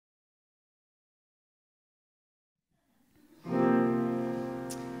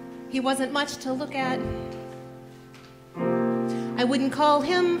he wasn't much to look at. I wouldn't call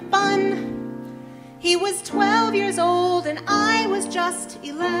him fun. He was 12 years old and I was just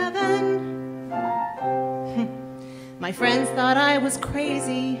 11. My friends thought I was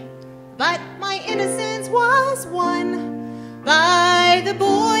crazy, but my innocence was won by the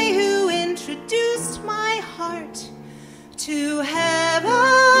boy who introduced my heart to heaven.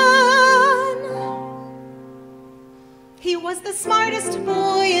 He was the smartest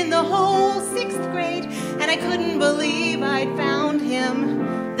boy in the whole 6th grade, and I couldn't believe I'd found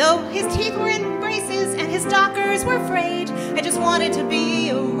him. Though his teeth were in braces and his dockers were frayed, I just wanted to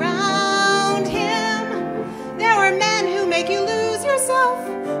be around him. There are men who make you lose yourself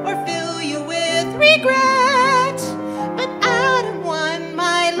or fill you with regret, but Adam won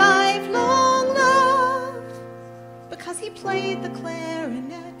my lifelong love because he played the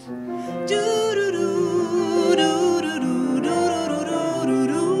clarinet.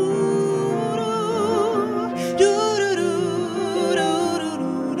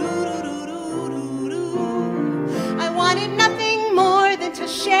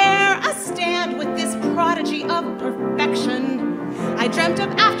 Share a stand with this prodigy of perfection. I dreamt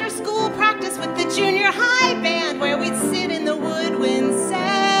of after-school practice with the junior high band where we'd sit in the woodwind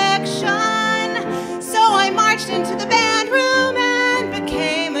section. So I marched into the band room and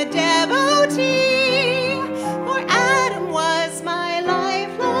became a devotee, for Adam was my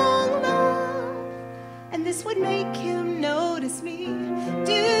lifelong love, and this would make him notice me.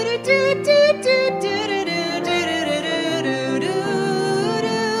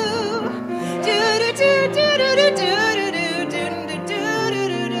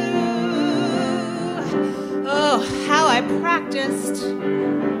 Oh, how I practiced.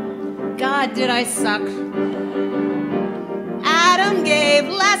 God, did I suck. Adam gave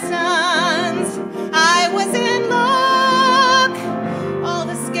lessons. I was in luck. All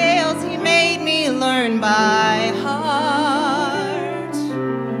the scales he made me learn by heart.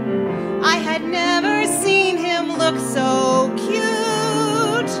 I had never seen him look so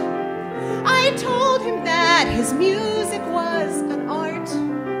cute. I told him that his music was an art.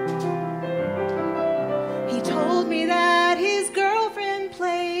 He told me that his girlfriend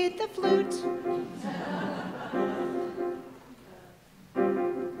played the flute.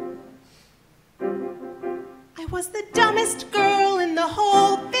 I was the dumbest girl in the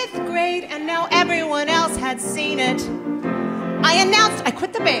whole 5th grade, and now everyone else had seen it. I announced I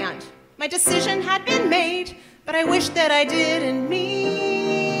quit the band. My decision had been made, but I wished that I didn't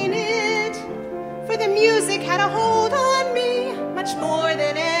mean it. For the music had a hold on me, much more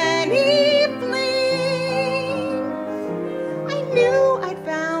than any flame. I knew I'd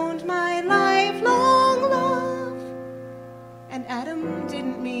found my lifelong love, and Adam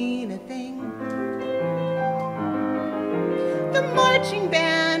didn't mean a thing. The marching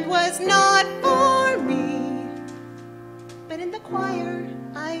band was not for me, but in the choir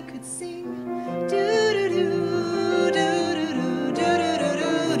I could sing. Do-do-do, do-do-do,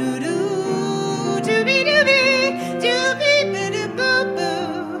 do-do-do-do-do-do, dooby-dooby,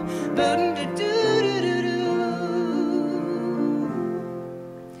 dooby-ba-doo-boo-boo, boo-do-do-do-do-do.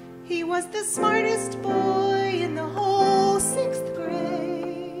 He was the smartest boy in the whole 6th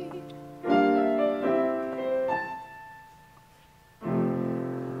grade.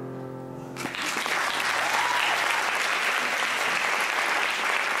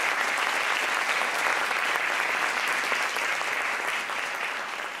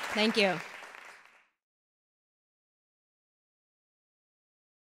 Thank you.